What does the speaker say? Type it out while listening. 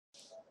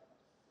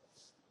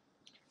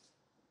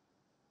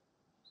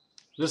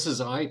This is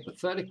a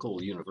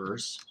hypothetical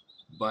universe,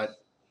 but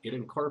it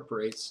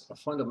incorporates a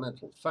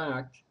fundamental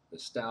fact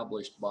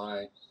established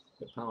by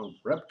the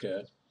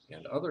Pound-Rebke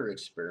and other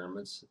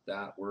experiments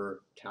that were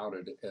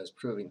touted as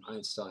proving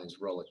Einstein's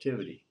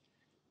relativity.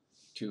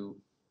 To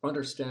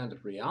understand the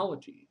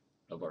reality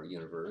of our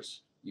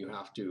universe, you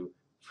have to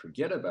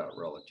forget about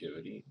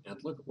relativity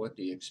and look at what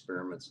the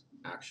experiments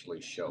actually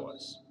show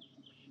us.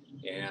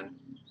 And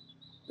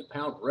the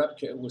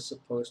Pound-Rebke was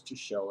supposed to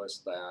show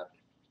us that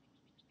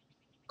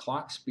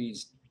clock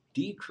speeds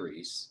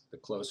decrease the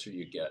closer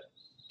you get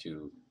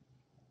to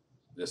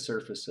the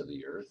surface of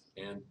the Earth,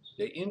 and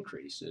they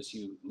increase as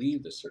you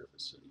leave the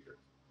surface of the Earth.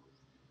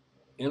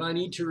 And I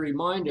need to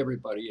remind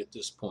everybody at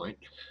this point,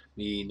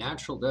 the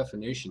natural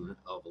definition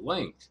of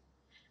length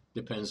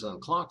depends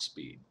on clock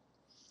speed.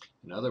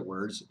 In other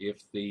words,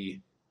 if the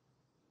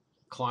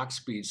clock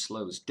speed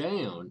slows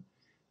down,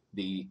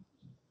 the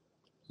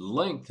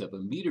length of a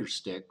meter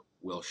stick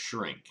will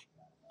shrink.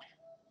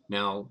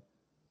 Now,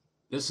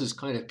 this is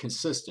kind of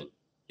consistent,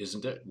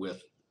 isn't it,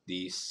 with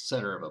the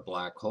center of a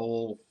black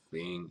hole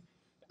being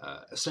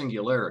a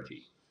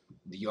singularity.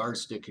 The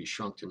yardstick is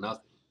shrunk to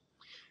nothing.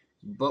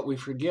 But we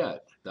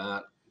forget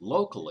that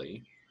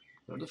locally,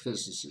 or the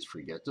physicists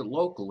forget that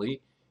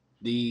locally,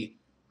 the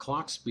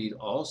clock speed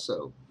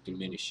also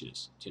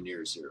diminishes to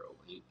near zero.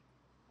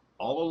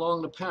 All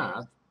along the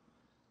path,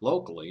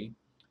 locally,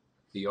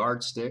 the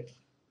yardstick,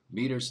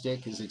 meter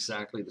stick is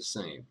exactly the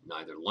same.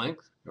 Neither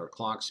length nor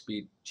clock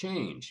speed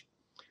change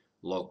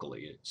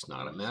locally. It's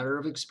not a matter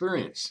of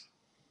experience.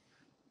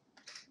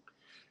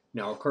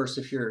 Now, of course,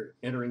 if you're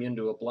entering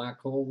into a black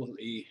hole,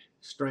 the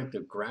strength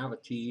of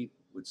gravity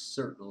would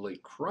certainly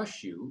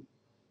crush you.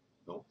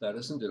 No, that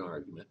isn't an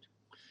argument.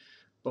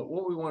 But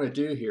what we want to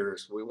do here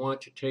is we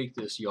want to take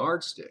this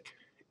yardstick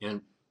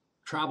and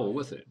travel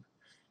with it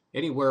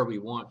anywhere we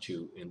want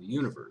to in the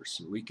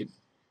universe. And we could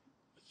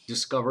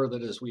discover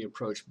that as we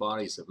approach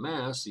bodies of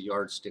mass, the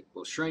yardstick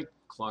will shrink,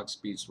 clock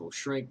speeds will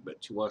shrink,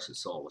 but to us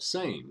it's all the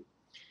same.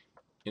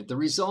 And the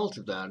result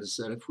of that is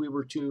that if we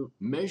were to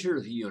measure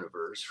the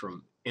universe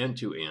from end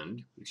to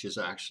end, which is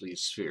actually a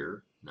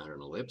sphere, not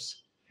an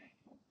ellipse,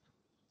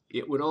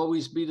 it would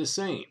always be the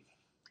same.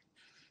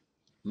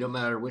 No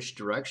matter which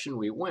direction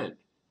we went,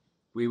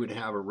 we would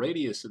have a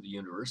radius of the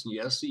universe. And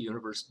yes, the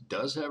universe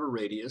does have a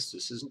radius.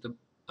 This isn't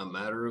a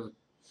matter of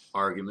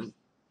argument.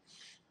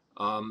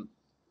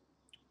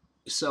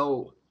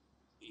 So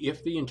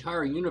if the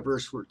entire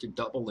universe were to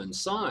double in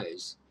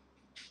size,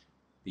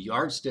 the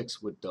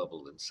yardsticks would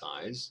double in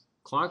size,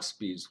 clock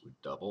speeds would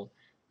double,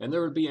 and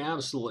there would be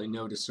absolutely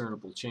no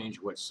discernible change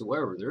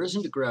whatsoever. There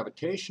isn't a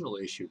gravitational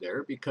issue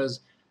there because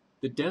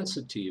the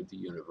density of the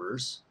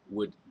universe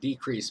would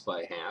decrease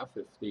by half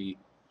if the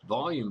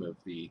volume of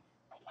the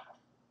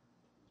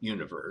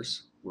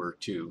universe were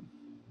to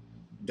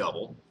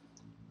double.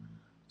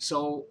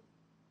 So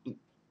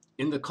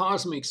in the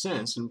cosmic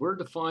sense, and we're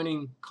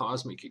defining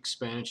cosmic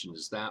expansion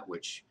as that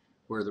which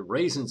where the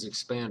raisins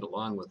expand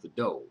along with the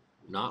dough,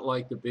 not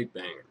like the Big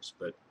Bangers,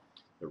 but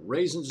the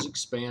raisins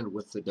expand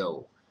with the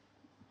dough.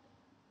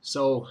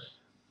 So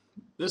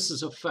this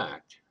is a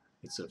fact.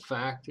 It's a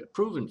fact, a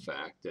proven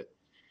fact, that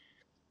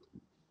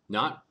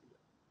not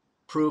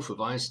proof of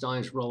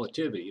Einstein's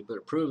relativity, but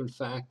a proven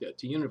fact that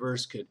the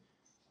universe could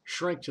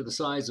shrink to the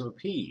size of a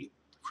pea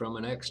from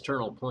an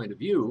external point of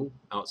view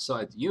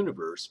outside the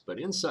universe, but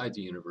inside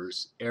the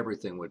universe,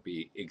 everything would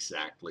be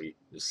exactly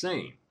the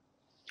same.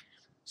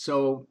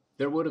 So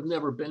there would have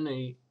never been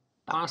a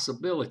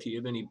possibility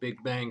of any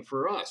Big Bang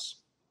for us.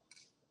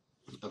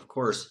 Of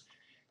course,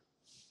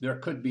 there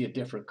could be a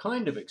different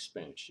kind of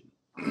expansion,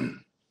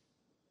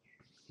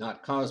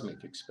 not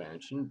cosmic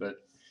expansion,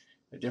 but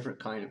a different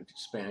kind of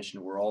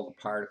expansion where all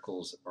the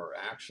particles are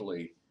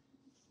actually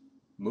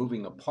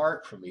moving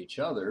apart from each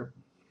other.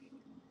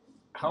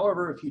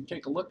 However, if you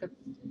take a look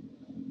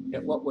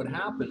at what would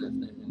happen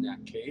in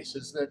that case,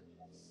 is that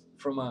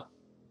from an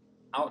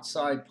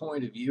outside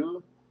point of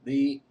view,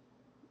 the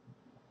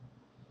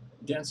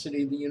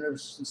density of the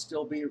universe would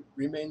still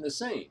remain the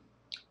same.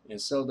 And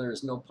so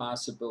there's no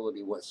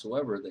possibility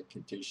whatsoever that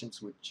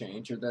conditions would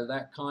change or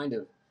that kind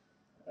of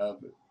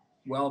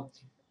well,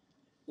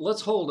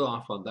 let's hold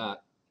off on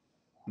that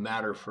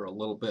matter for a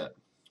little bit.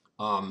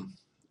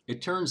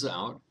 It turns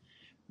out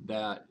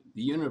that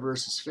the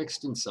universe is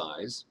fixed in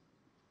size,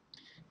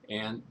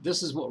 and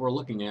this is what we're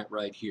looking at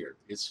right here.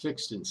 It's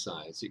fixed in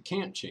size. It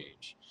can't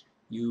change.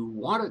 You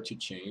want it to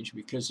change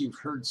because you've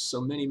heard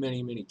so many,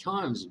 many, many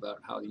times about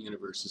how the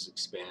universe is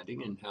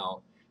expanding and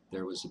how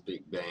there was a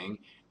Big Bang.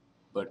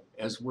 But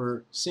as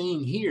we're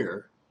seeing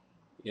here,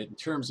 in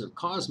terms of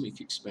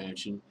cosmic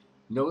expansion,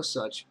 no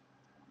such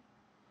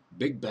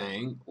Big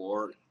Bang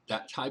or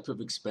that type of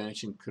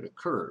expansion could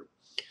occur.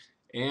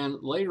 And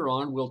later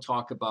on, we'll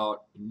talk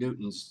about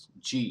Newton's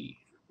G.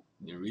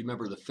 You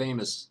remember the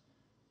famous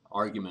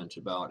argument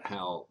about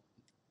how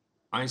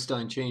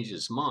Einstein changed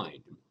his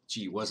mind.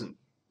 G wasn't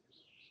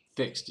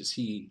fixed as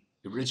he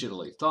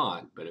originally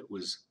thought, but it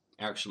was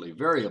actually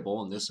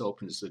variable, and this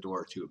opens the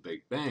door to a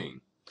Big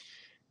Bang.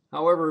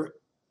 However,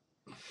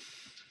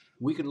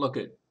 we can look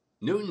at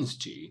Newton's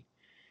G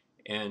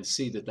and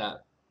see that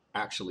that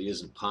actually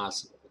isn't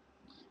possible.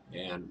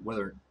 And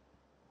whether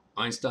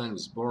Einstein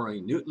was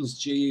borrowing Newton's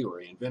G or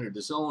he invented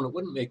his own, it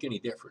wouldn't make any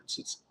difference.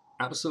 It's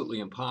absolutely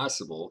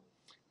impossible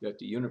that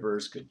the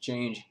universe could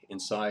change in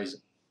size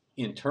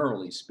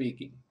internally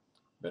speaking.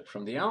 But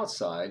from the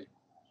outside,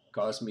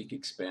 cosmic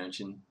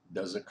expansion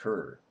does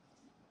occur.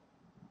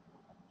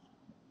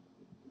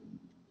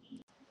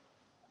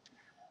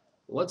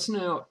 Let's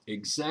now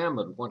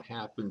examine what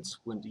happens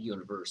when the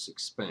universe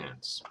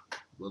expands.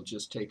 We'll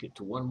just take it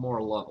to one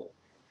more level.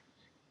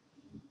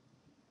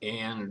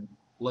 And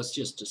let's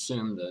just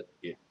assume that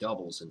it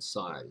doubles in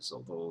size,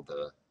 although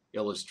the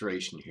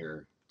illustration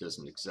here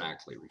doesn't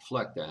exactly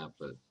reflect that.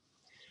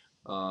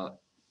 But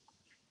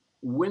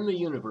when the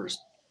universe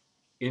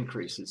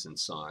increases in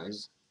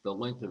size, the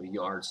length of a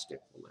yardstick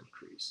will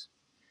increase.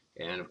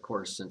 And of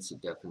course, since the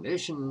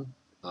definition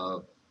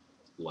of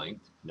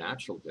length,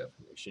 natural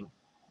definition,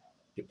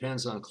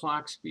 depends on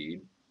clock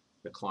speed,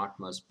 the clock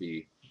must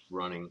be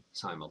running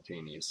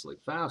simultaneously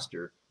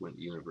faster when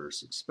the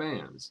universe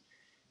expands,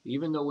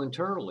 even though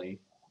internally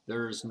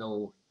there is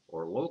no,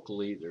 or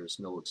locally, there's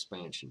no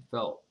expansion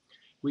felt.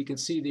 We can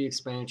see the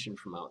expansion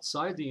from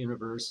outside the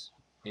universe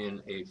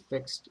in a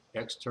fixed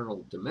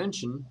external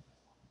dimension,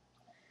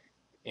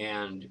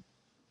 and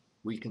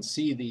we can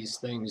see these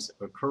things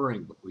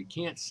occurring, but we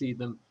can't see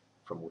them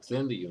from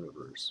within the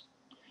universe.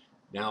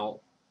 Now,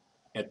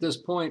 at this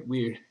point,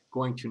 we're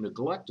going to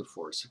neglect the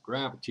force of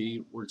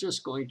gravity. We're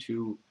just going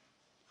to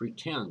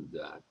pretend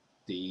that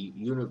the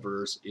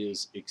universe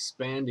is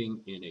expanding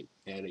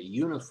at a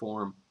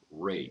uniform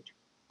rate.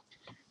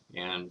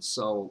 And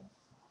so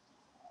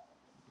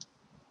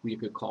we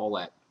could call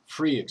that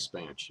free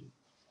expansion.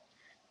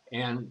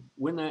 And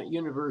when that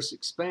universe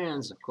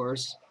expands, of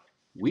course,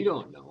 we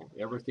don't know.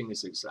 Everything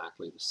is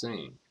exactly the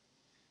same.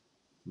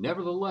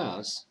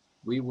 Nevertheless,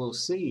 we will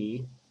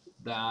see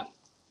that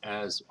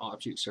as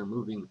objects are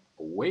moving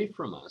away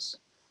from us,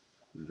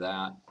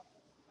 that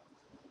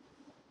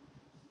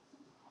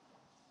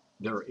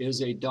there is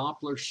a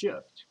Doppler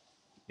shift.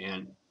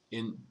 And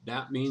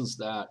that means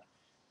that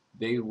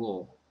the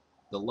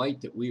light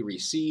that we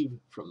receive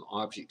from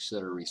objects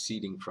that are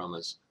receding from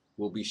us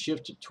will be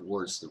shifted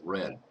towards the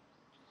red.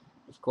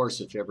 Of course,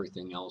 if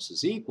everything else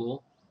is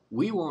equal,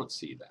 we won't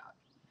see that.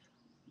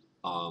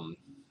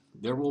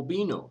 There will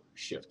be no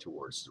shift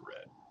towards the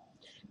red.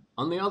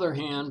 On the other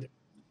hand,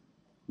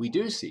 we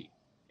do see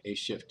a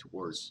shift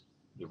towards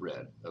the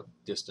red of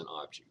distant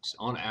objects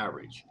on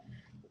average.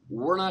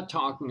 We're not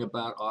talking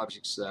about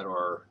objects that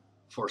are,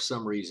 for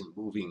some reason,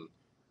 moving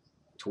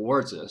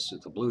towards us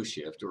with the blue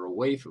shift or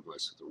away from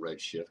us with the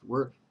red shift.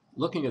 We're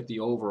looking at the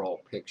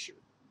overall picture.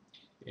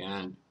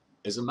 And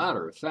as a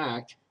matter of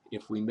fact,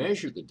 if we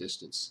measure the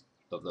distance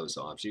of those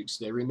objects,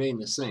 they remain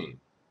the same.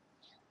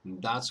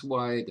 And that's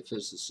why the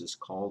physicists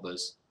call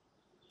this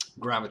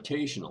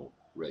gravitational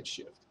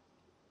redshift.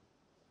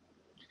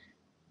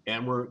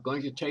 And we're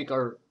going to take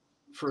our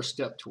first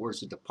step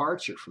towards a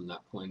departure from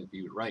that point of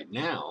view right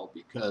now,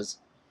 because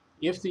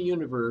if the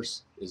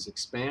universe is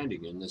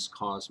expanding in this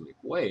cosmic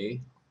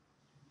way,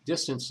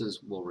 distances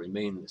will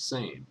remain the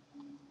same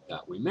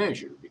that we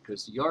measure,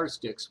 because the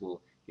yardsticks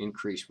will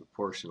increase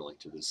proportionally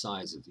to the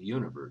size of the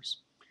universe.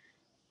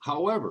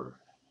 However,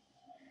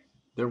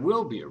 there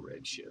will be a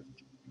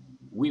redshift.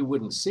 We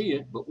wouldn't see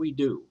it, but we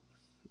do.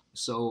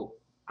 So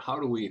how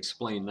do we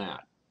explain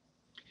that?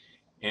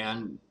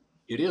 And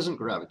it isn't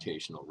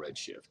gravitational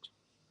redshift.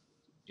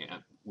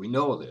 And we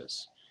know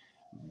this,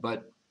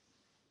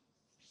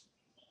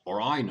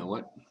 or I know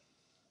it,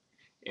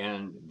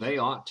 and they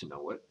ought to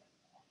know it.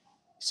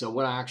 So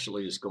what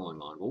actually is going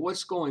on? Well,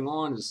 what's going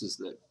on is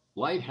that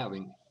light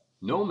having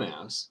no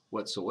mass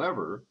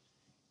whatsoever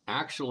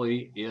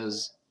actually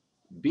is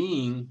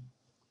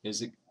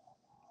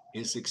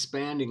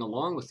expanding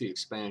along with the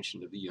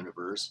expansion of the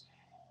universe,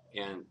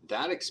 and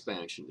that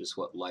expansion is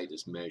what light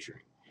is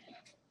measuring.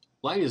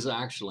 Light is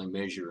actually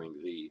measuring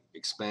the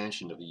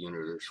expansion of the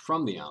universe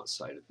from the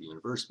outside of the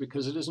universe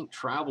because it isn't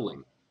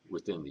traveling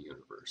within the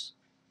universe.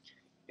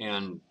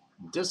 And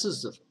this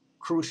is a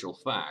crucial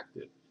fact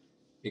that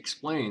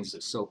explains the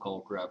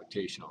so-called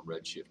gravitational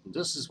redshift. And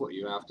this is what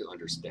you have to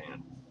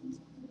understand.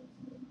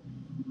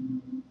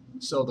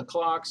 So the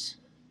clocks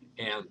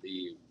and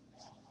the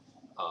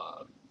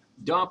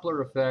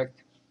Doppler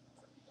effect,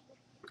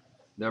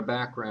 their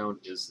background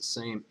is the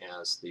same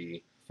as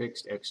the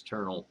fixed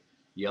external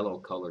yellow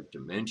colored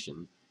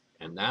dimension,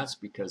 and that's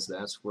because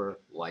that's where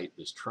light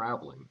is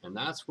traveling, and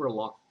that's where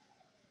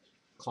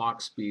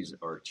clock speeds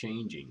are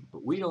changing,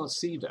 but we don't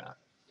see that.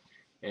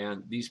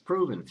 And these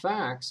proven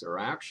facts are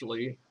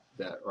actually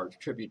that are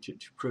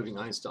attributed to proving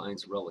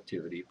Einstein's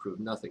relativity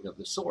prove nothing of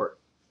the sort.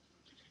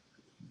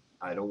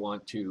 I don't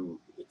want to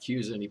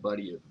accuse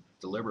anybody of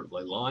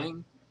deliberately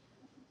lying,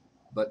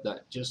 but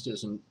that just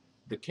isn't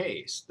the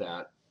case,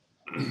 that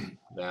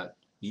that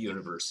the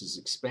universe is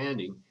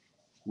expanding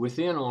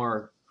within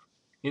our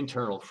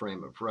internal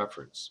frame of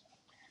reference.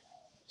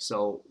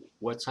 So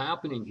what's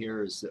happening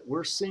here is that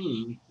we're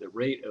seeing the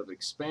rate of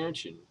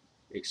expansion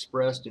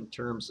expressed in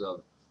terms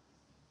of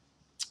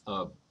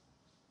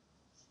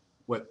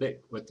what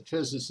the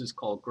physicists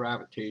call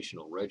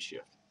gravitational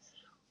redshift.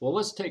 Well,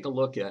 let's take a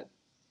look at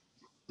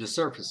the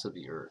surface of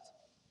the Earth,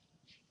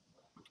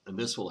 and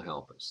this will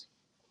help us.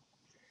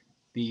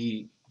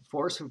 The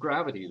force of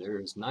gravity there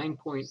is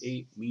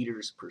 9.8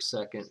 meters per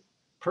second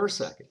per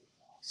second.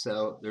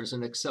 So there's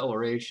an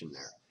acceleration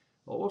there.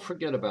 Well, we'll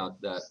forget about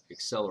that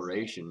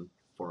acceleration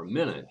for a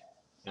minute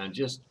and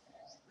just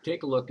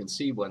take a look and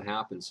see what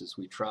happens as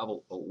we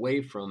travel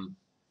away from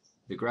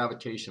the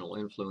gravitational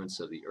influence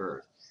of the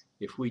Earth.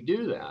 If we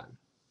do that,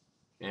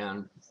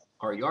 and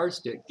our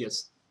yardstick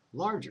gets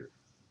larger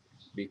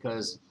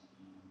because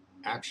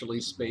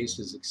actually space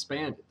is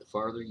expanded. The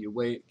farther you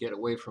get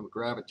away from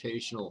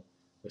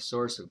the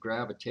source of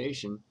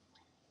gravitation,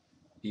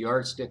 the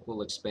yardstick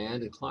will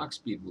expand and clock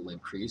speed will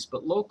increase,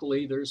 but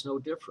locally there's no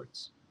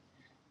difference.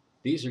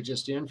 These are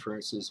just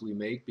inferences we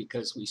make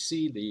because we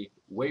see the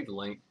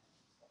wavelength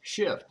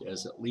shift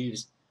as it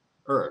leaves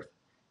Earth.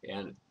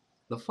 And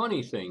the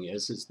funny thing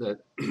is that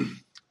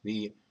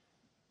the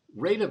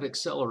rate of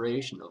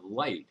acceleration of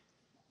light,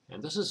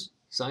 and this is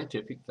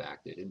scientific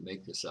fact, I didn't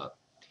make this up,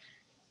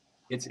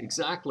 it's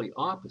exactly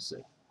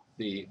opposite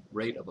the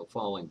rate of a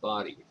falling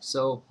body.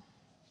 So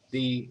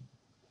the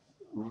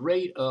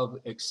rate of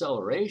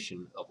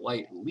acceleration of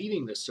light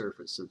leaving the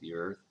surface of the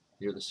Earth,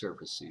 near the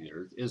surface of the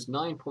Earth, is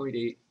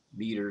 9.8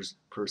 meters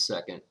per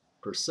second,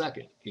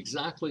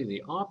 exactly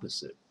the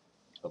opposite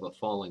of a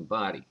falling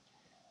body.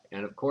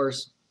 And of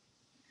course,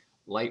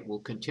 light will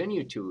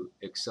continue to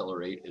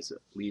accelerate as it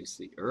leaves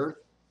the Earth,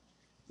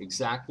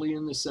 exactly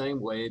in the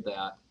same way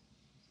that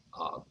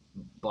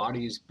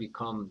bodies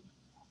become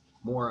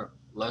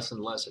less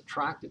and less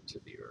attracted to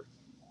the Earth.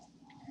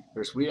 Of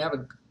course, we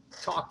haven't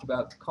talked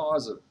about the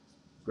cause of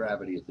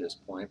gravity at this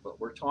point, but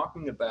we're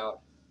talking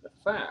about the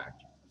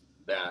fact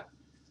that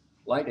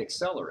light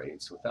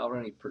accelerates without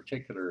any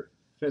particular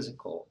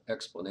physical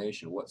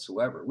explanation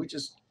whatsoever.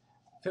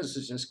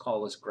 Physicists just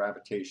call this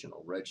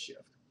gravitational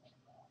redshift.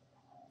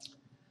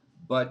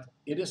 But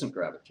it isn't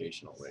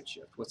gravitational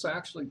redshift. What's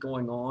actually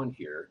going on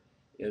here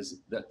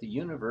is that the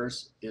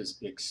universe is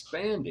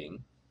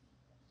expanding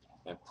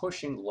and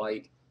pushing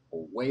light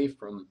away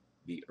from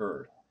the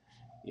Earth.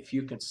 If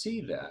you can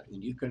see that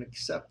and you can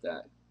accept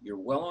that, you're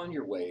well on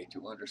your way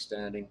to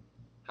understanding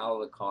how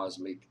the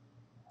cosmos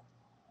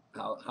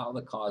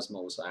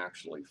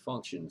actually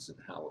functions and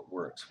how it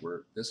works.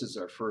 This is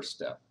our first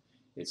step.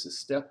 It's a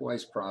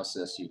stepwise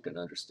process. You can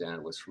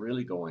understand what's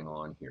really going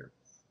on here.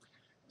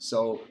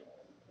 So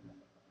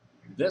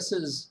this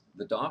is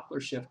the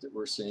Doppler shift that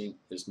we're seeing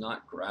is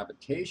not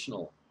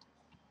gravitational.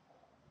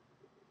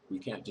 We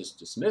can't just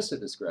dismiss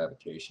it as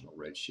gravitational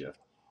redshift.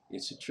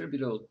 It's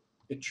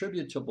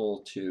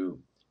attributable to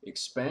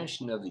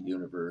expansion of the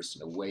universe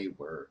in a way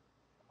where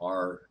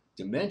our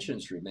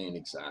dimensions remain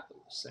exactly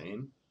the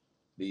same.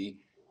 The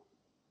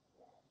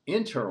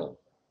internal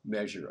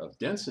measure of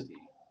density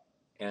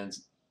and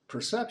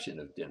perception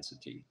of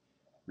density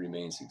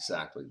remains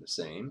exactly the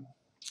same.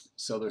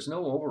 So there's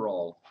no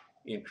overall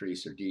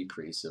increase or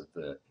decrease of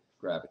the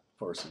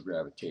force of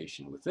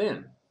gravitation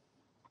within.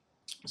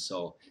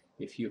 So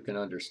if you can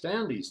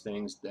understand these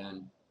things,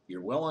 then you're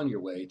well on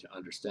your way to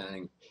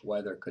understanding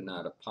why there could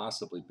not have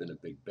possibly been a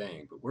Big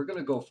Bang. But we're going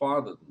to go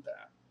farther than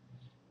that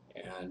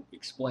and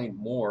explain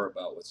more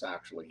about what's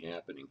actually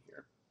happening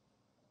here.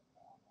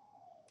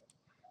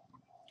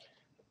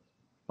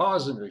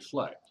 Pause and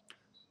reflect.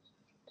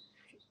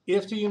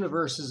 If the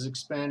universe is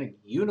expanding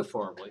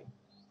uniformly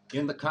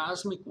in the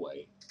cosmic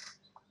way,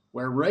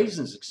 where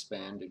raisins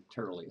expand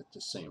internally at the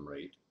same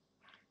rate,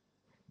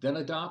 then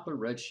a Doppler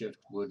redshift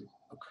would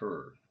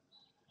occur.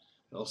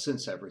 Well,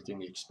 since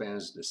everything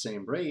expands at the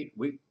same rate,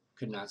 we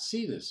could not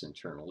see this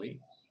internally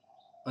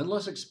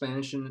unless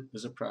expansion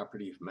is a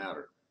property of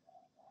matter.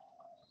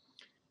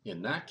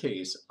 In that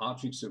case,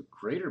 objects of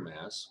greater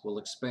mass will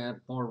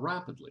expand more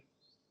rapidly.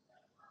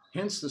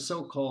 Hence, the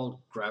so-called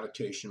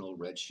gravitational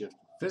redshift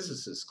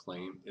physicists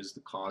claim is the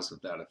cause of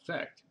that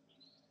effect.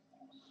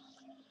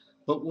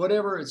 But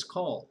whatever it's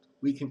called,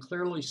 we can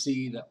clearly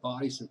see that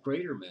bodies of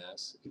greater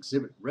mass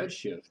exhibit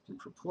redshift in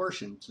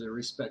proportion to their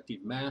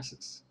respective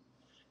masses.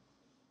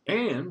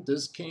 And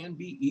this can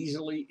be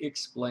easily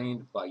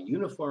explained by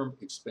uniform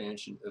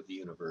expansion of the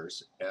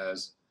universe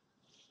as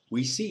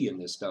we see in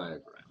this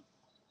diagram.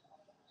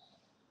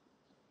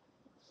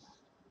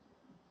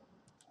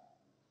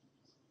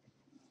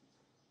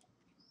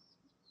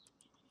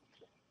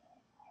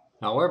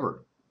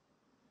 However,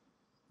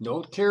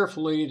 note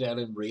carefully that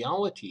in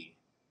reality,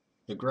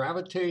 the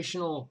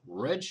gravitational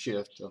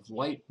redshift of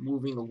light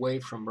moving away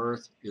from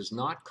Earth is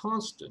not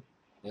constant,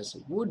 as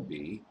it would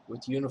be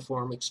with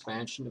uniform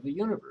expansion of the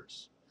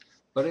universe,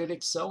 but it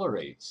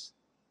accelerates.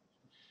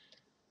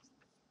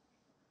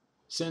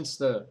 Since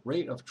the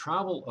rate of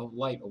travel of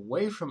light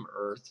away from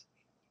Earth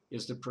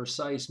is the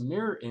precise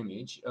mirror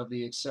image of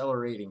the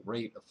accelerating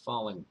rate of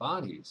falling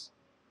bodies,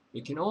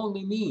 it can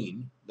only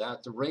mean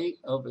that the rate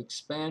of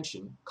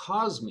expansion,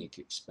 cosmic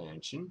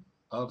expansion,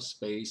 of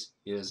space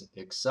is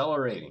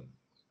accelerating.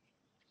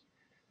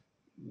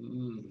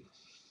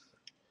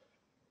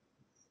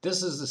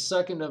 This is the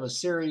second of a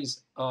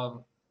series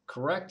of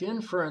correct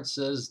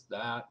inferences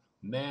that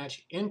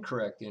match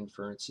incorrect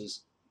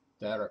inferences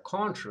that are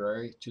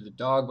contrary to the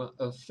dogma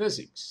of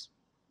physics.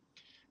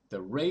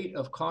 The rate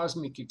of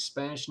cosmic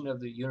expansion of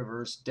the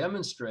universe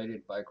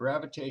demonstrated by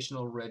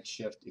gravitational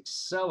redshift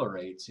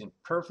accelerates in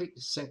perfect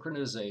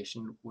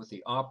synchronization with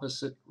the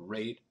opposite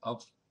rate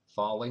of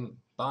falling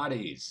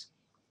bodies.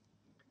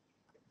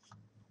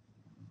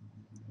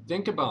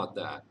 Think about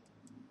that.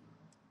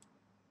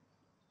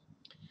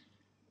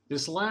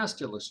 This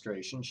last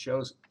illustration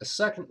shows a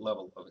second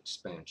level of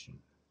expansion.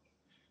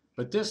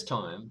 But this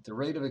time, the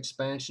rate of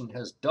expansion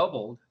has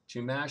doubled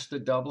to match the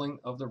doubling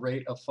of the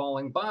rate of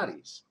falling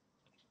bodies,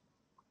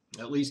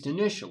 at least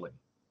initially.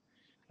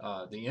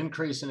 The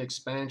increase in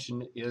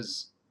expansion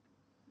is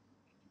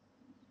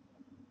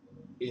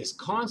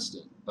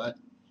constant, but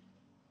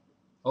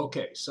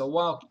okay, so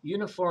while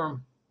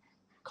uniform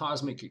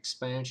cosmic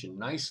expansion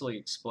nicely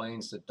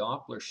explains the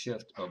Doppler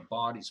shift of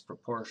bodies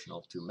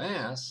proportional to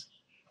mass,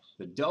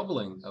 the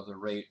doubling of the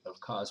rate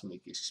of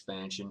cosmic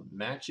expansion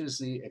matches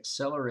the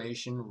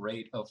acceleration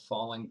rate of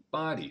falling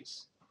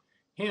bodies.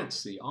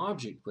 Hence, the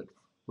object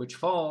which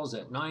falls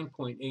at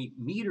 9.8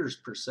 meters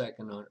per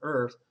second on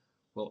Earth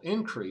will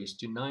increase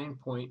to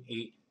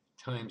 9.8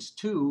 times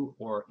 2,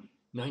 or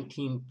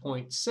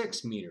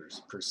 19.6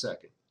 meters per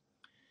second.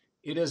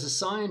 It is a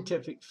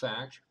scientific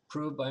fact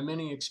proved by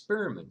many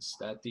experiments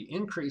that the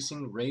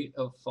increasing rate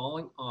of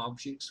falling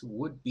objects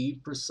would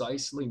be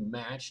precisely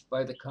matched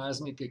by the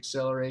cosmic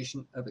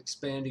acceleration of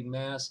expanding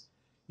mass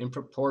in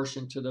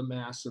proportion to the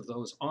mass of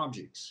those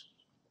objects.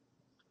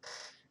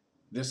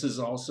 This is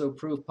also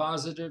proof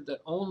positive that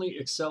only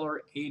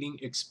accelerating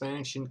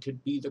expansion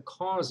could be the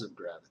cause of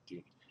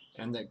gravity,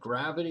 and that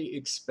gravity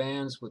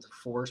expands with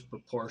a force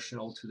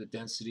proportional to the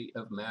density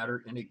of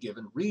matter in a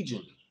given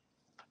region.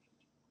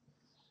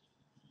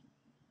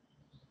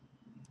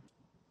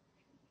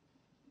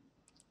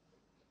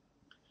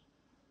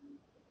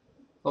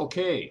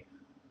 Okay,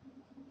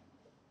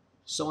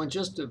 so in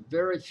just a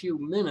very few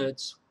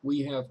minutes,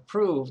 we have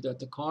proved that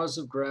the cause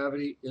of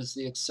gravity is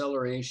the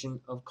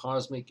acceleration of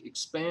cosmic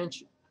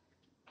expansion.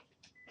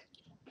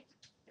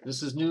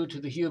 This is new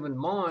to the human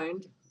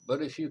mind,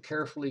 but if you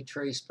carefully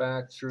trace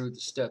back through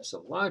the steps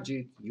of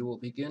logic, you will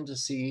begin to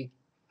see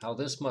how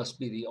this must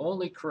be the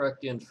only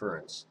correct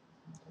inference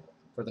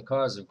for the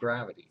cause of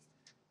gravity,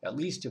 at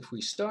least if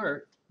we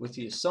start with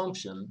the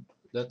assumption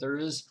that there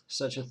is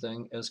such a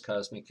thing as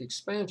cosmic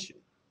expansion.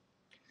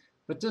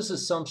 But this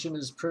assumption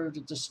is proved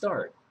at the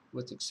start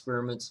with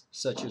experiments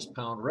such as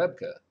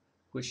Pound-Rebka,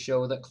 which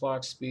show that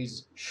clock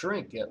speeds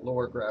shrink at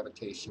lower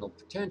gravitational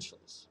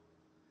potentials.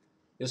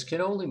 This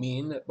can only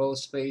mean that both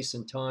space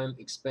and time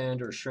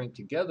expand or shrink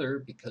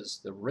together because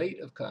the rate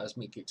of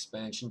cosmic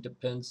expansion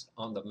depends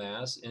on the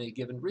mass in a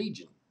given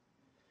region.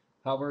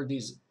 However,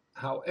 these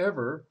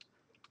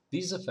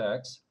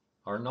effects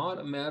are not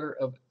a matter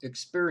of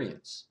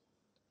experience.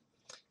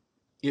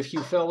 If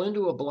you fell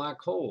into a black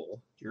hole,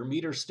 your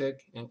meter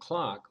stick and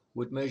clock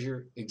would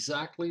measure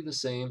exactly the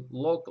same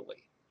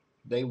locally.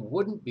 They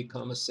wouldn't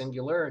become a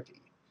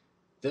singularity.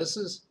 This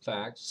is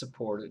fact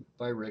supported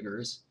by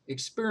rigorous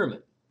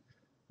experiment.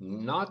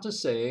 Not to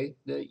say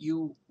that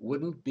you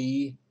wouldn't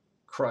be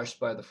crushed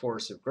by the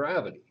force of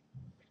gravity,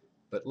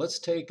 but let's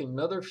take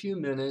another few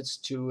minutes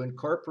to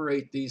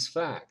incorporate these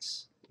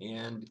facts.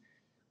 And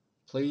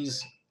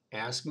please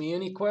ask me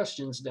any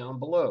questions down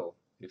below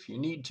if you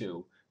need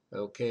to.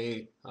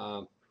 Okay,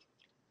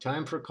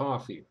 time for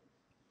coffee.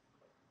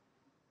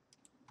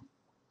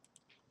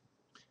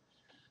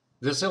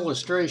 This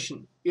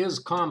illustration is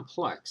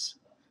complex,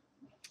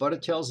 but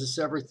it tells us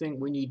everything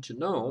we need to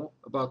know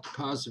about the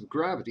cause of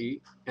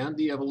gravity and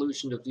the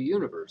evolution of the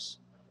universe.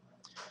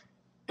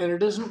 And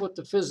it isn't what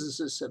the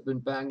physicists have been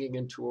banging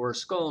into our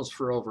skulls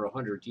for over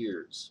 100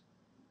 years.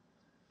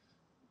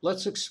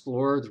 Let's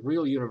explore the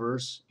real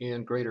universe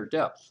in greater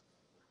depth.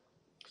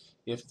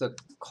 If the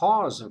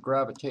cause of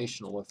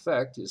gravitational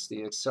effect is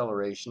the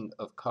acceleration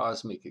of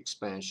cosmic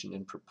expansion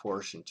in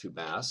proportion to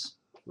mass,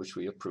 which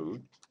we have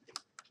proved,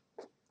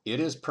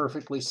 it is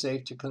perfectly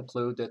safe to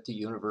conclude that the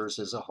universe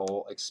as a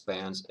whole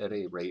expands at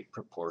a rate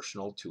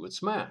proportional to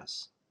its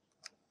mass.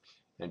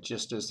 And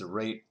just as the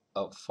rate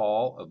of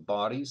fall of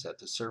bodies at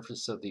the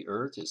surface of the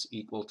Earth is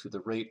equal to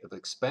the rate of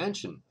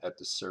expansion at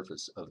the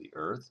surface of the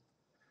Earth,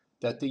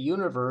 that the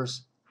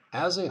universe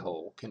as a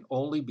whole can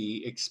only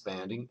be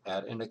expanding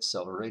at an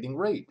accelerating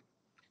rate.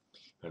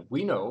 And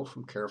we know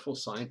from careful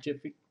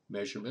scientific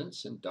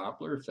measurements and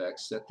Doppler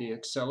effects that the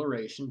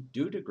acceleration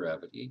due to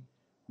gravity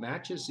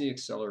matches the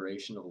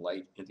acceleration of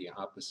light in the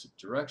opposite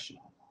direction.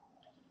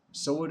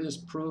 So it is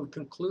proved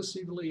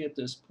conclusively at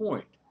this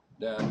point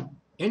that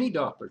any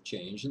Doppler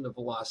change in the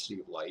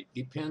velocity of light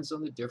depends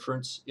on the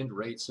difference in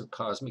rates of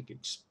cosmic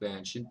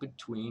expansion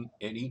between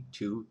any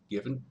two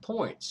given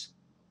points.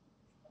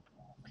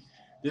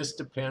 This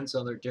depends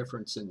on their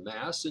difference in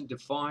mass and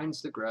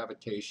defines the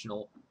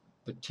gravitational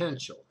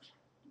potential.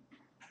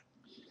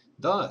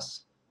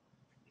 Thus,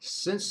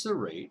 since the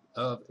rate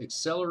of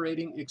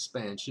accelerating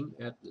expansion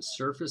at the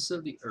surface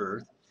of the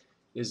Earth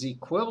is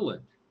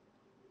equivalent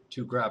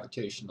to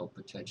gravitational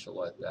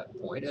potential at that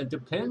point and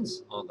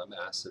depends on the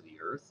mass of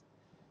the Earth,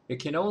 it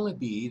can only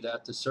be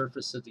that the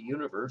surface of the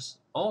universe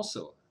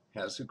also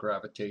has a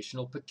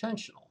gravitational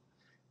potential,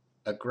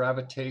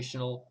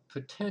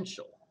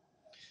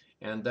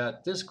 and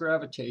that this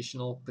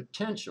gravitational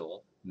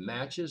potential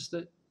matches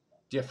the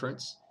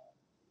difference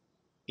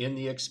in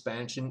the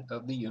expansion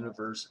of the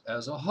universe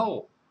as a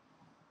whole.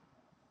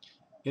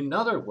 In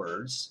other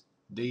words,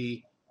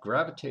 the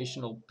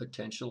gravitational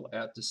potential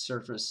at the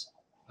surface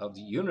of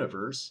the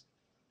universe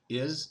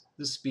is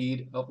the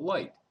speed of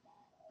light.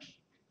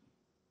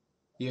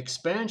 The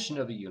expansion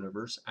of the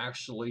universe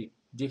actually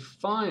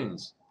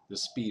defines the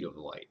speed of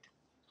light.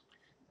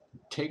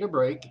 Take a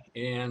break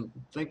and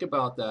think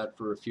about that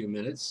for a few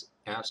minutes.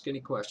 Ask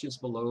any questions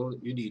below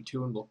that you need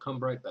to, and we'll come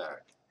right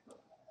back.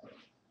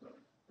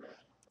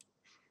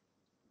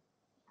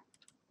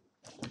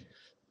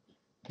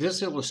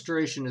 This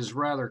illustration is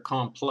rather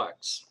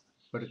complex,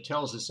 but it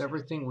tells us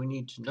everything we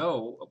need to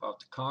know about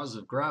the cause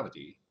of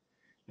gravity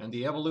and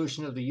the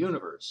evolution of the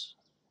universe.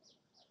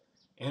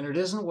 And it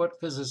isn't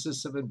what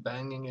physicists have been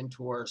banging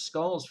into our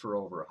skulls for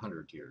over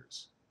 100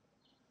 years.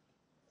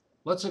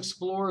 Let's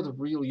explore the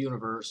real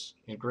universe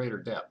in greater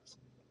depth.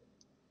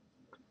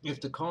 If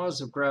the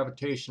cause of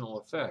gravitational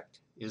effect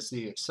is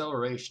the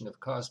acceleration of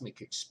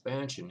cosmic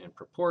expansion in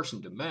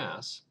proportion to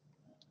mass,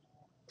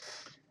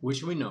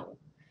 which we know,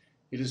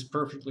 it is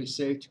perfectly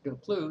safe to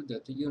conclude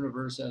that the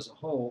universe as a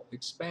whole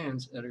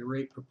expands at a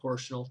rate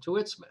proportional to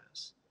its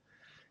mass.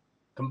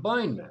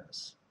 Combined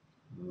mass,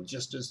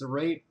 just as the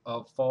rate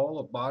of fall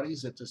of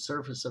bodies at the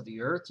surface of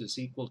the Earth is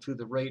equal to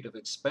the rate of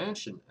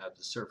expansion at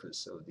the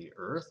surface of the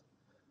Earth,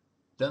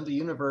 then the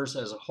universe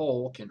as a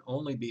whole can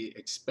only be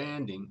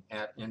expanding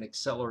at an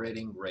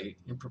accelerating rate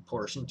in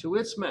proportion to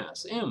its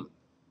mass, m.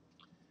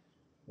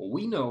 Well,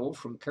 we know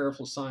from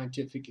careful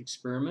scientific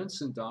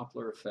experiments and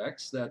Doppler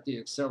effects that the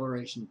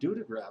acceleration due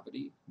to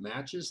gravity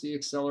matches the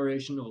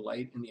acceleration of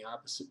light in the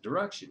opposite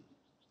direction.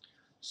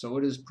 So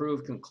it is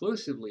proved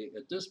conclusively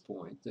at this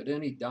point that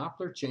any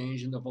Doppler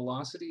change in the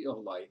velocity of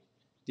light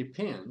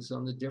depends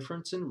on the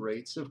difference in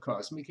rates of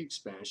cosmic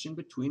expansion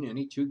between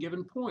any two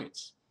given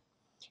points,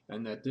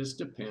 and that this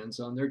depends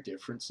on their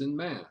difference in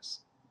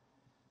mass.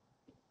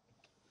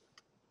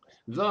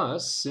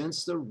 Thus,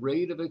 since the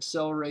rate of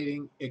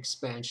accelerating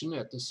expansion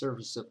at the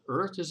surface of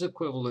Earth is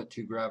equivalent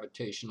to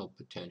gravitational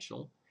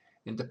potential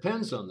and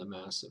depends on the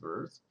mass of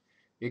Earth,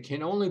 it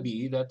can only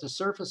be that the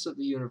surface of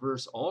the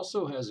universe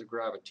also has a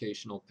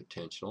gravitational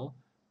potential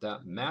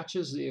that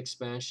matches the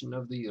expansion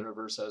of the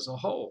universe as a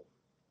whole.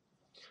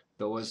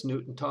 Though, as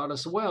Newton taught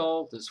us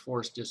well, this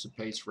force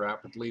dissipates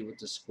rapidly with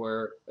the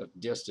square of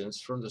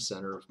distance from the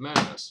center of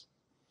mass.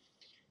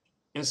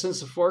 And since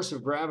the force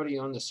of gravity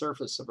on the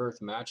surface of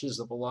Earth matches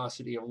the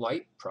velocity of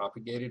light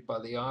propagated by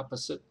the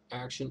opposite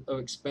action of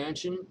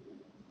expansion,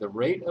 the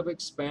rate of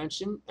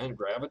expansion and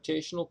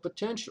gravitational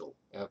potential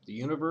of the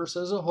universe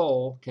as a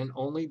whole can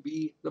only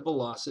be the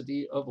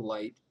velocity of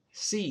light,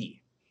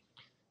 c.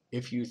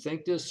 If you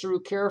think this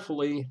through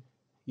carefully,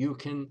 you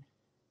can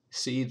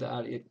see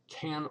that it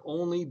can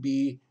only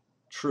be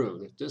true,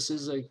 that this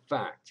is a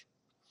fact.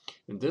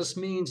 And this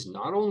means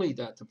not only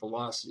that the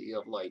velocity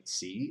of light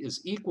c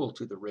is equal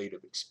to the rate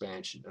of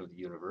expansion of the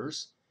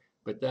universe,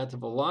 but that the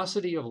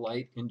velocity of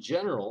light in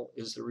general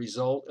is the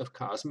result of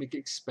cosmic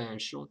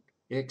expansion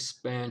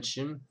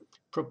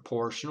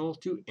proportional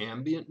to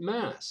ambient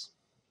mass.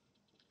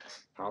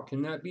 How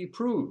can that be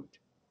proved?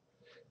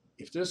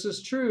 If this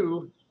is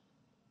true,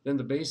 then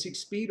the basic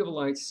speed of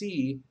light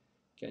c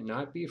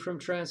cannot be from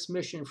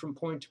transmission from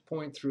point to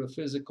point through a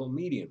physical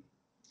medium,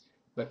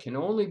 but can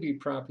only be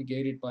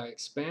propagated by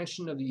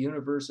expansion of the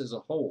universe as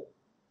a whole.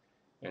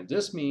 And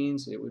this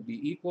means it would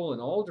be equal in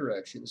all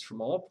directions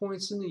from all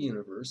points in the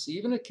universe,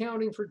 even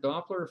accounting for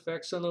Doppler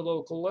effects on the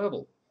local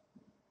level.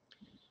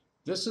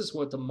 This is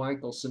what the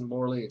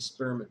Michelson-Morley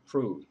experiment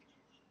proved.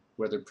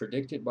 Whether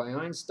predicted by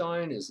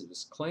Einstein as it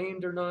is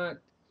claimed or not,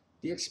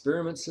 the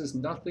experiment says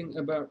nothing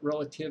about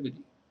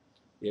relativity.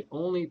 It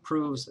only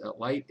proves that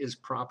light is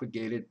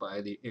propagated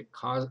by the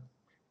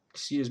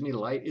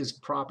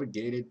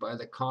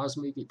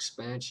cosmic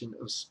expansion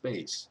of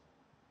space.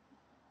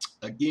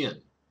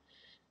 Again,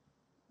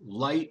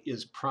 light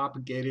is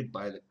propagated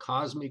by the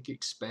cosmic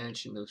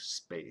expansion of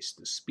space.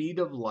 The speed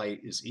of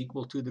light is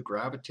equal to the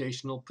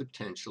gravitational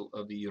potential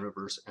of the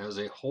universe as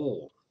a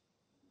whole.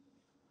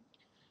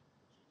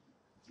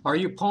 Are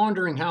you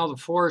pondering how the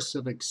force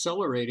of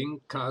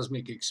accelerating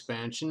cosmic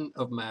expansion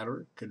of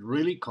matter could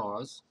really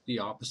cause the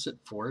opposite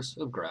force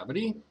of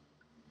gravity?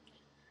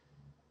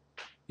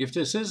 If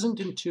this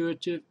isn't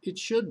intuitive, it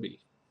should be.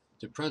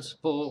 The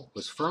principle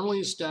was firmly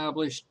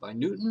established by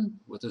Newton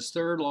with his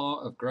third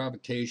law of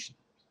gravitation.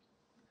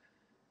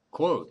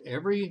 Quote,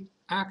 every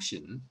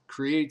action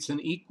creates an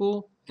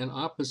equal and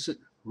opposite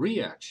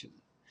reaction.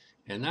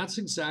 And that's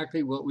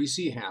exactly what we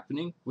see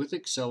happening with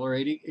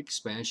accelerating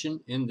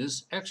expansion in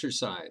this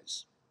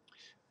exercise.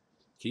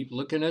 Keep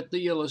looking at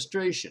the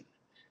illustration.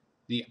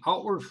 The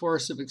outward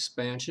force of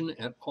expansion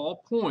at all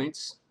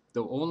points,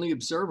 though only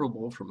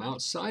observable from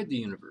outside the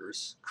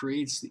universe,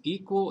 creates the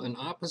equal and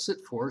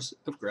opposite force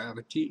of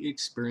gravity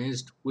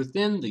experienced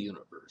within the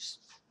universe.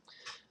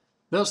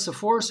 Thus, the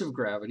force of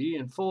gravity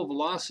and full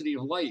velocity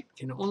of light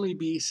can only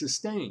be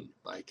sustained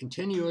by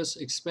continuous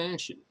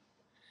expansion,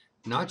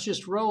 not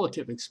just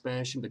relative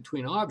expansion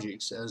between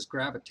objects as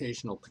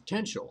gravitational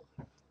potential,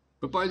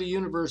 but by the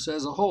universe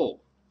as a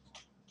whole.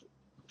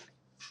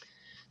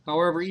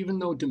 However, even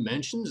though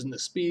dimensions and the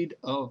speed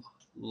of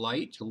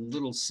light,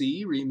 little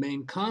c,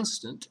 remain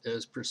constant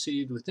as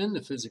perceived within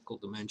the physical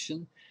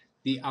dimension,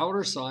 the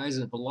outer size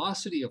and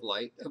velocity of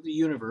light of the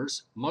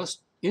universe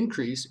must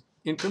increase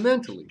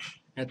incrementally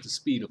at the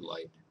speed of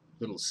light,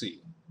 little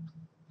c.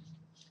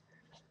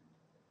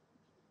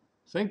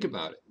 Think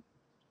about it.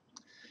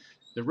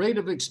 The rate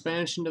of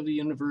expansion of the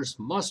universe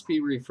must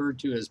be referred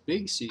to as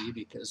big C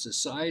because the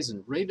size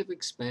and rate of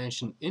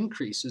expansion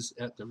increases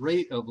at the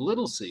rate of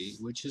little c,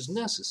 which is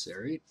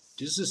necessary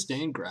to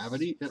sustain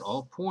gravity at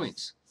all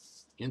points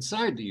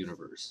inside the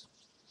universe.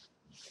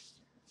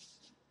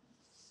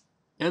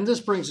 And this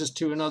brings us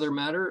to another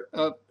matter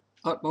of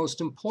utmost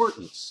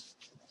importance.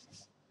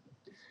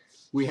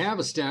 We have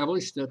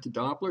established that the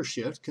Doppler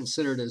shift,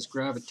 considered as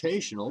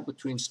gravitational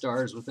between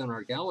stars within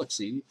our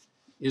galaxy,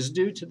 is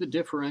due to the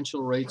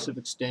differential rates of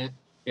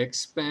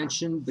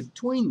expansion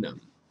between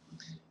them.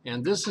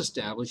 And this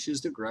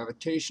establishes the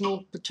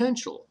gravitational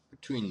potential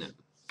between them.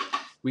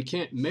 We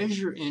can't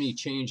measure any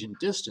change in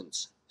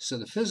distance, so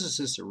the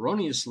physicists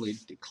erroneously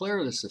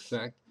declare this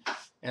effect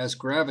as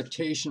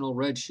gravitational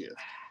redshift,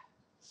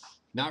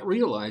 not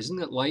realizing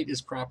that light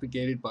is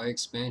propagated by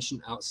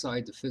expansion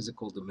outside the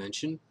physical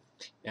dimension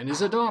and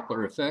is a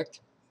Doppler effect.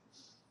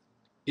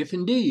 If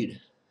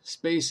indeed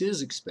space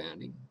is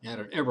expanding at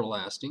an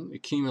everlasting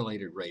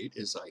accumulated rate,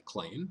 as I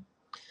claim,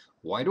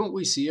 why don't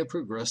we see a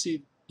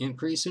progressive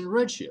increase in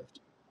redshift?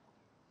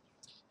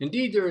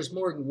 Indeed, there is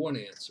more than one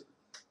answer.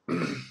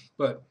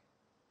 But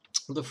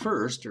the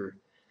first, or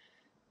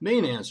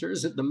main answer,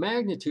 is that the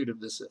magnitude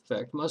of this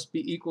effect must be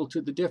equal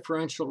to the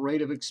differential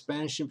rate of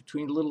expansion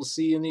between little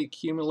c and the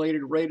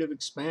accumulated rate of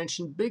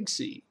expansion big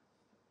C.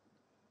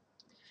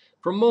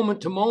 From moment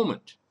to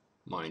moment,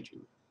 mind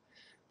you.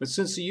 But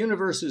since the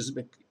universe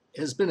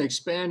has been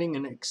expanding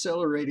and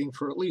accelerating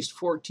for at least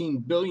 14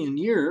 billion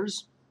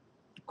years,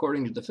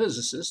 according to the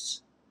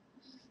physicists,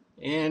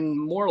 and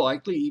more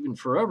likely even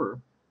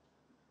forever,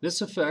 this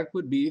effect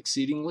would be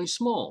exceedingly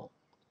small.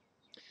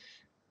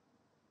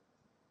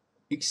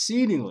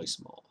 Exceedingly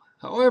small.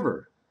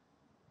 However,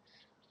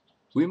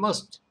 we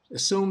must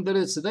assume that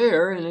it's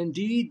there, and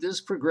indeed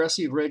this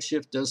progressive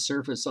redshift does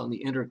surface on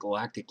the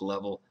intergalactic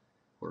level,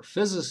 where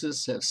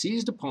physicists have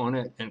seized upon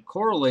it and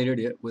correlated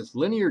it with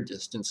linear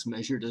distance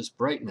measured as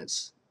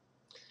brightness.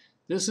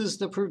 This is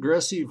the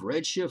progressive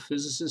redshift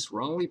physicists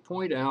wrongly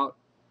point out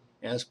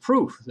as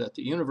proof that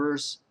the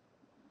universe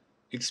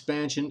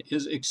expansion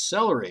is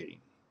accelerating,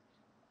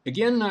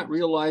 again not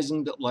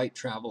realizing that light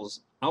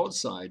travels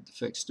outside the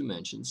fixed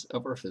dimensions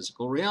of our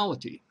physical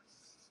reality.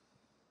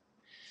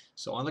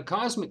 So on the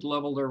cosmic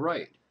level, they're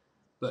right,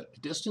 but the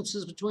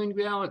distances between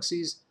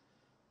galaxies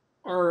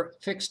are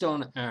fixed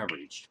on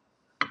average,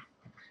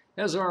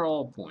 as are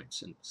all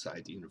points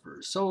inside the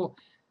universe. So,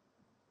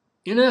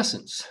 in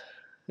essence,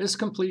 this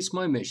completes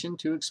my mission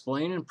to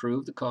explain and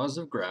prove the cause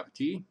of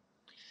gravity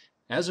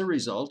as a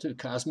result of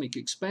cosmic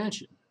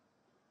expansion.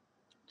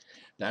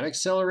 That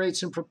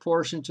accelerates in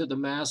proportion to the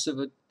mass of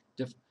a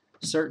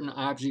certain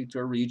object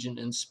or region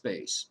in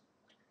space,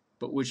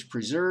 but which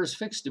preserves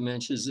fixed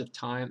dimensions of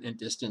time and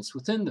distance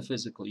within the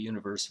physical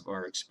universe of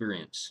our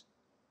experience.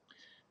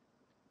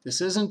 This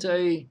isn't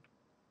an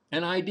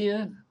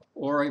idea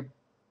or a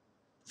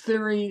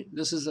theory,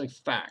 this is a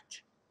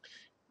fact.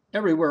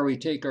 Everywhere we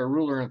take our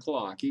ruler and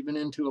clock, even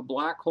into a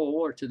black hole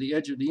or to the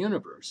edge of the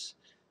universe,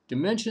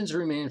 dimensions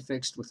remain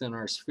fixed within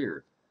our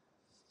sphere.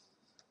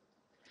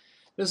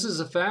 This is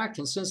a fact,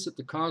 and since at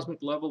the cosmic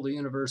level the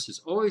universe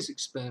has always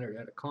expanded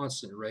at a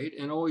constant rate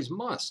and always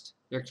must,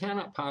 there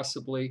cannot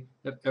possibly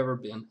have ever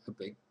been a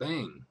Big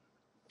Bang.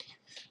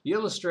 The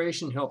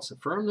illustration helps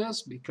affirm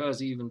this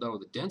because even though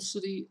the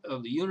density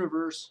of the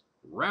universe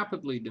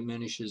rapidly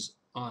diminishes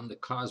on the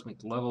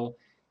cosmic level,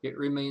 it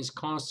remains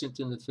constant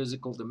in the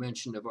physical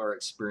dimension of our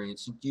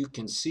experience. You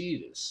can see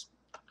this.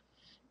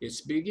 It's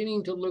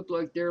beginning to look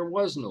like there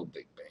was no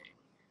Big Bang.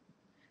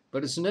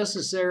 But it's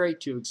necessary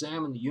to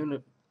examine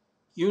the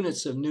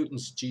units of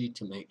Newton's G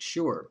to make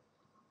sure.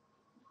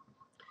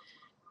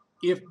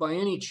 If by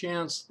any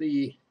chance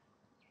the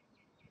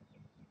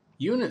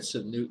units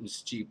of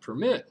Newton's G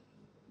permit,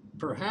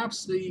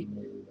 perhaps the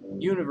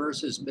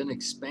universe has been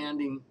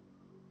expanding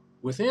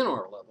within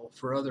our level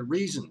for other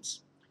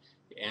reasons.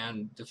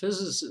 And the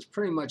physicists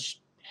pretty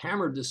much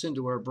hammered this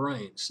into our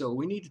brains. So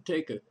we need to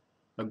take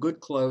a good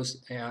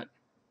close at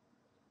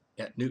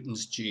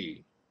Newton's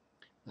G,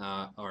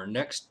 our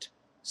next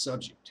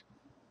subject.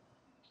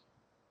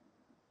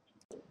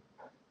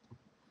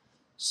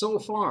 So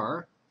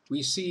far,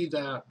 we see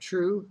that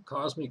true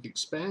cosmic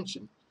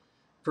expansion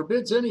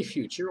forbids any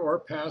future or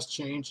past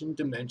change in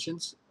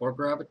dimensions or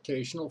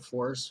gravitational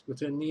force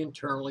within the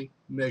internally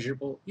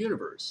measurable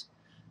universe,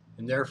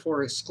 and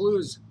therefore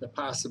excludes the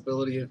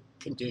possibility of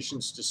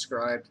conditions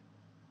described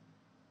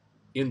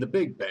in the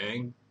Big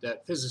Bang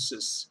that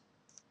physicists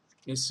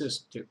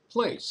insist took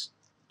place.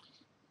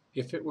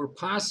 If it were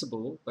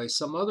possible by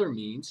some other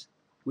means,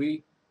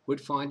 we would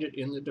find it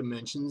in the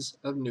dimensions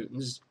of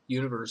Newton's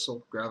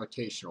universal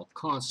gravitational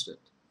constant.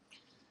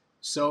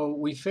 So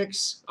we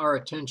fix our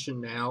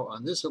attention now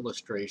on this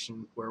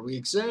illustration where we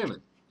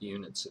examine the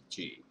units of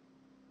G.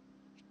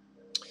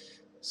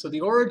 So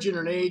the origin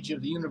and age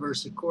of the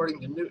universe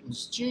according to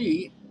Newton's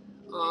G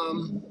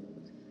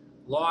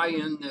lie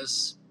in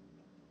this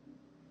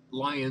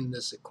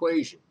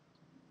equation.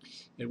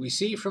 And we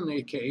see from the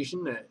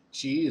equation that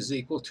G is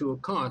equal to a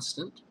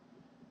constant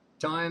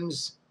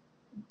times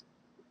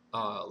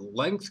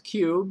length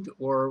cubed,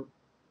 or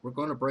we're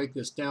going to break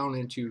this down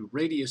into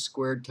radius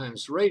squared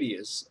times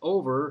radius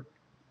over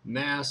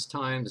mass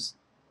times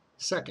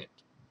second.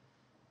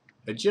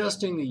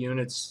 Adjusting the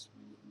units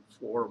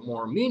for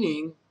more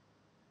meaning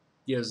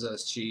gives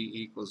us G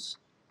equals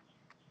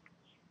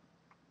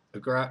a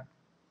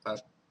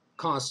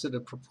constant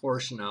of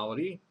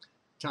proportionality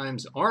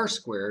times r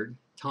squared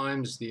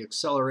times the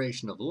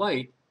acceleration of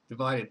light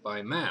divided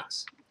by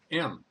mass,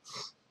 m.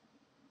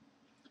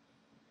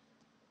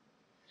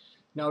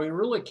 Now we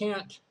really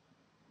can't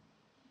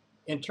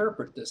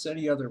interpret this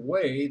any other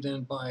way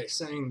than by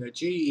saying that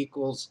G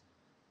equals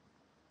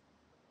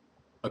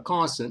a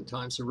constant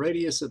times the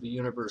radius of the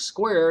universe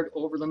squared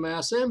over the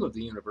mass m of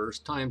the universe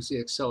times the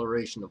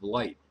acceleration of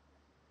light,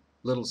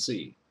 little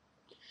c.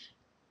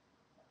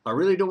 I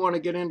really don't want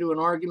to get into an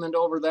argument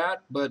over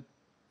that, but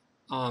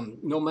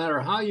no matter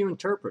how you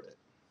interpret it,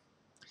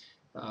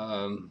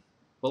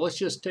 well, let's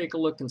just take a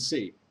look and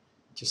see.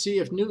 To see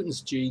if Newton's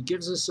G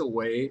gives us a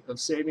way of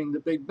saving the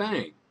Big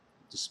Bang,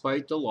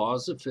 despite the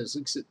laws of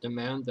physics that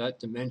demand that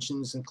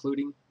dimensions,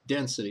 including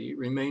density,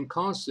 remain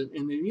constant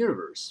in the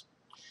universe.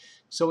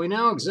 So we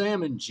now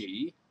examine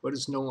G, what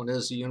is known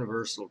as the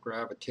universal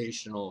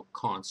gravitational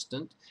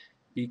constant,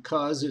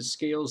 because it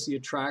scales the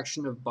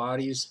attraction of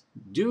bodies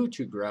due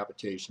to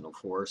gravitational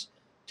force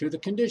to the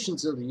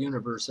conditions of the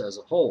universe as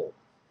a whole,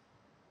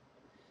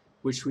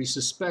 which we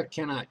suspect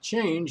cannot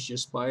change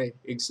just by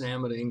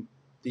examining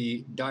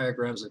the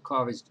diagrams of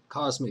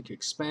cosmic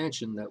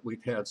expansion that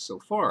we've had so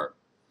far.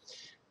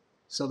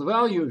 So the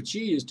value of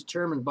G is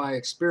determined by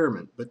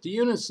experiment, but the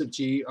units of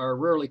G are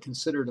rarely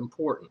considered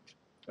important,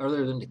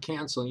 other than to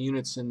cancel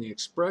units in the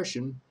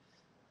expression,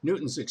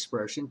 Newton's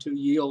expression, to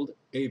yield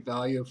a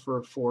value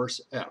for force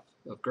F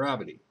of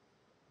gravity.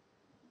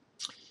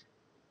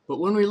 But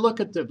when we look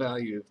at the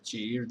value of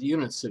G, or the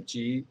units of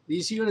G,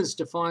 these units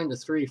define the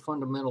three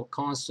fundamental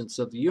constants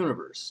of the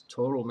universe: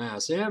 total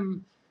mass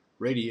m,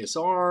 radius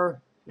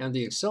r, and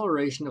the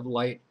acceleration of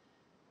light,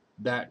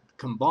 that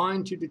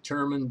combine to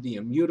determine the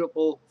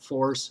immutable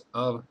force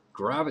of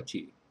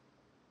gravity.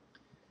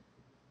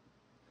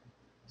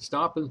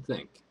 Stop and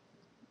think.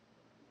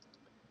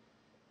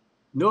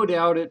 No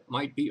doubt it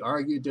might be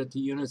argued that the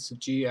units of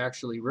G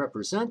actually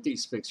represent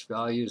these fixed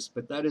values,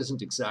 but that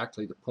isn't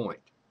exactly the point.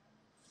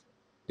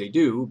 They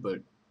do, but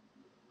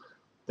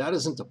that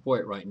isn't the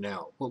point right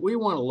now. What we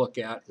want to look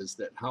at is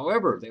that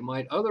however they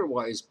might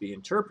otherwise be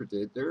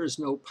interpreted, there is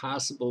no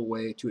possible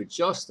way to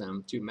adjust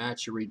them to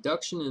match a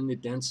reduction in the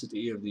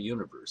density of the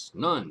universe.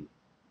 None.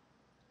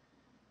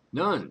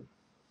 None.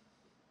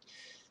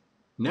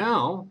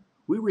 Now,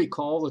 we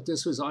recall that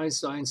this was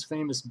Einstein's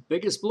famous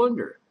biggest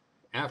blunder.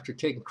 After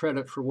taking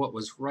credit for what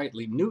was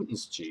rightly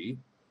Newton's G,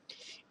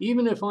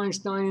 even if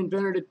Einstein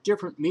invented a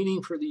different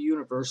meaning for the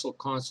universal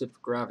constant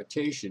of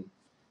gravitation,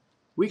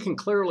 we can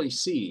clearly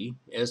see,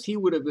 as he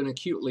would have been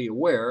acutely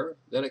aware,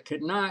 that it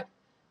could not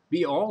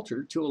be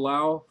altered to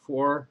allow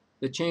for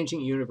the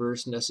changing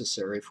universe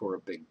necessary for a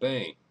Big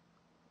Bang.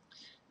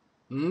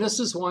 And this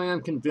is why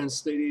I'm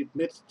convinced that he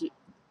admitted.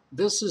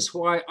 This is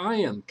why I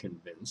am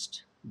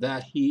convinced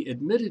that he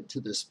admitted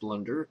to this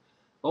blunder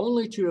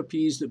only to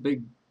appease the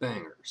Big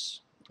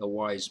Bangers. A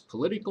wise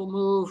political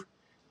move,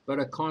 but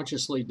a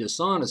consciously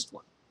dishonest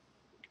one.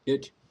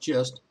 It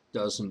just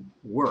doesn't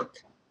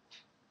work.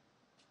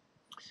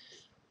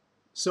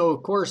 So,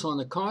 of course, on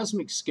the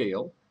cosmic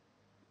scale,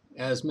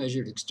 as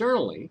measured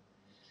externally,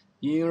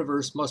 the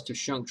universe must have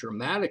shrunk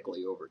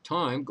dramatically over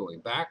time,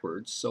 going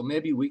backwards, so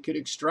maybe we could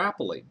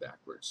extrapolate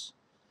backwards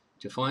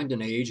to find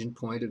an age and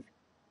point of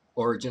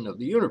origin of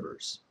the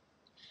universe,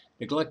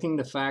 neglecting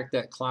the fact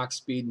that clock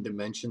speed and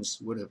dimensions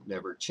would have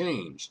never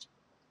changed,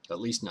 at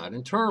least not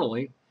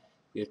internally.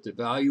 If the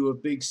value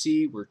of big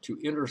C were to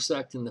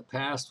intersect in the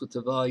past with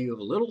the value of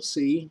little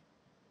c,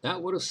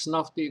 that would have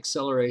snuffed the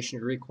acceleration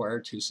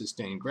required to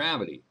sustain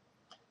gravity.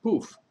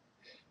 Poof!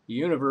 The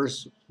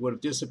universe would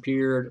have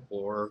disappeared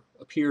or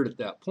appeared at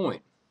that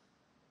point.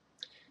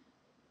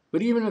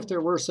 But even if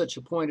there were such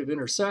a point of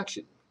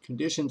intersection,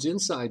 conditions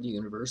inside the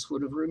universe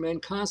would have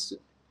remained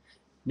constant,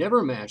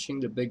 never matching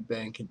the Big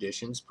Bang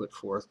conditions put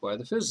forth by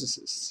the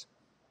physicists.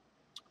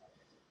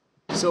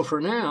 So for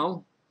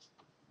now,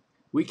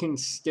 we can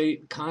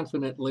state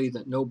confidently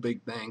that no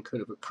Big Bang could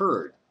have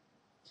occurred.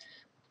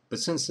 But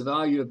since the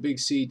value of big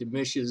C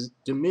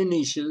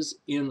diminishes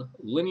in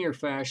linear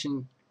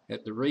fashion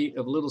at the rate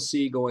of little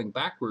c going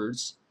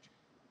backwards,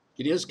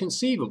 it is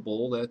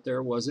conceivable that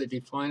there was a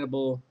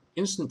definable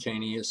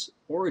instantaneous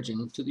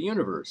origin to the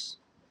universe.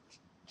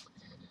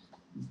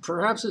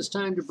 Perhaps it's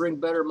time to bring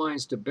better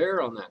minds to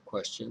bear on that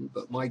question,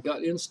 but my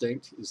gut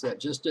instinct is that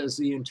just as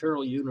the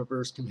internal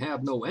universe can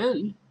have no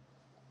end,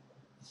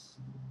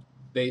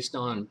 based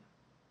on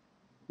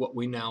what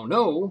we now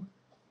know,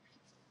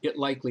 it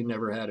likely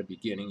never had a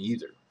beginning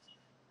either.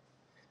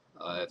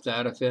 If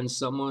that offends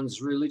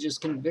someone's religious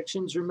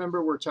convictions,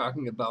 remember we're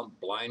talking about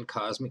blind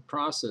cosmic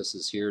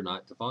processes here,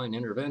 not divine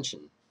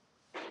intervention.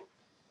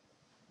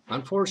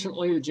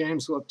 Unfortunately, the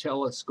James Webb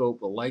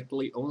Telescope will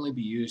likely only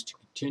be used to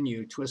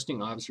continue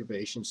twisting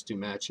observations to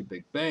match a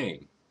Big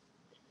Bang.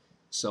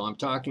 So I'm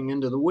talking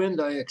into the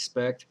wind, I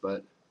expect,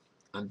 but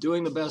I'm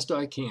doing the best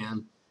I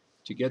can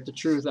to get the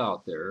truth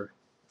out there.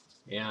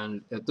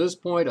 And at this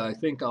point, I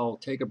think I'll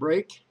take a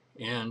break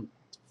and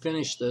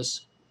finish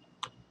this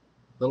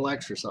little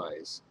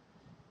exercise.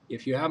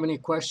 If you have any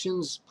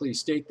questions, please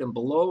state them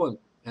below,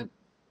 and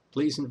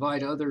please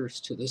invite others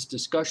to this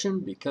discussion,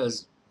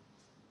 because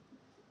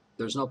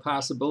there's no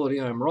possibility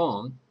I'm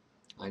wrong.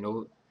 I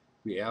know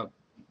we have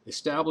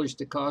established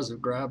the cause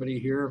of gravity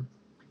here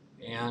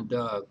and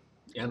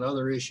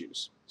other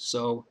issues.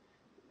 So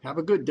have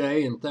a good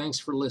day, and thanks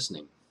for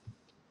listening.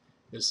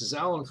 This is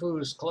Alan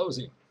Foos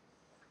closing.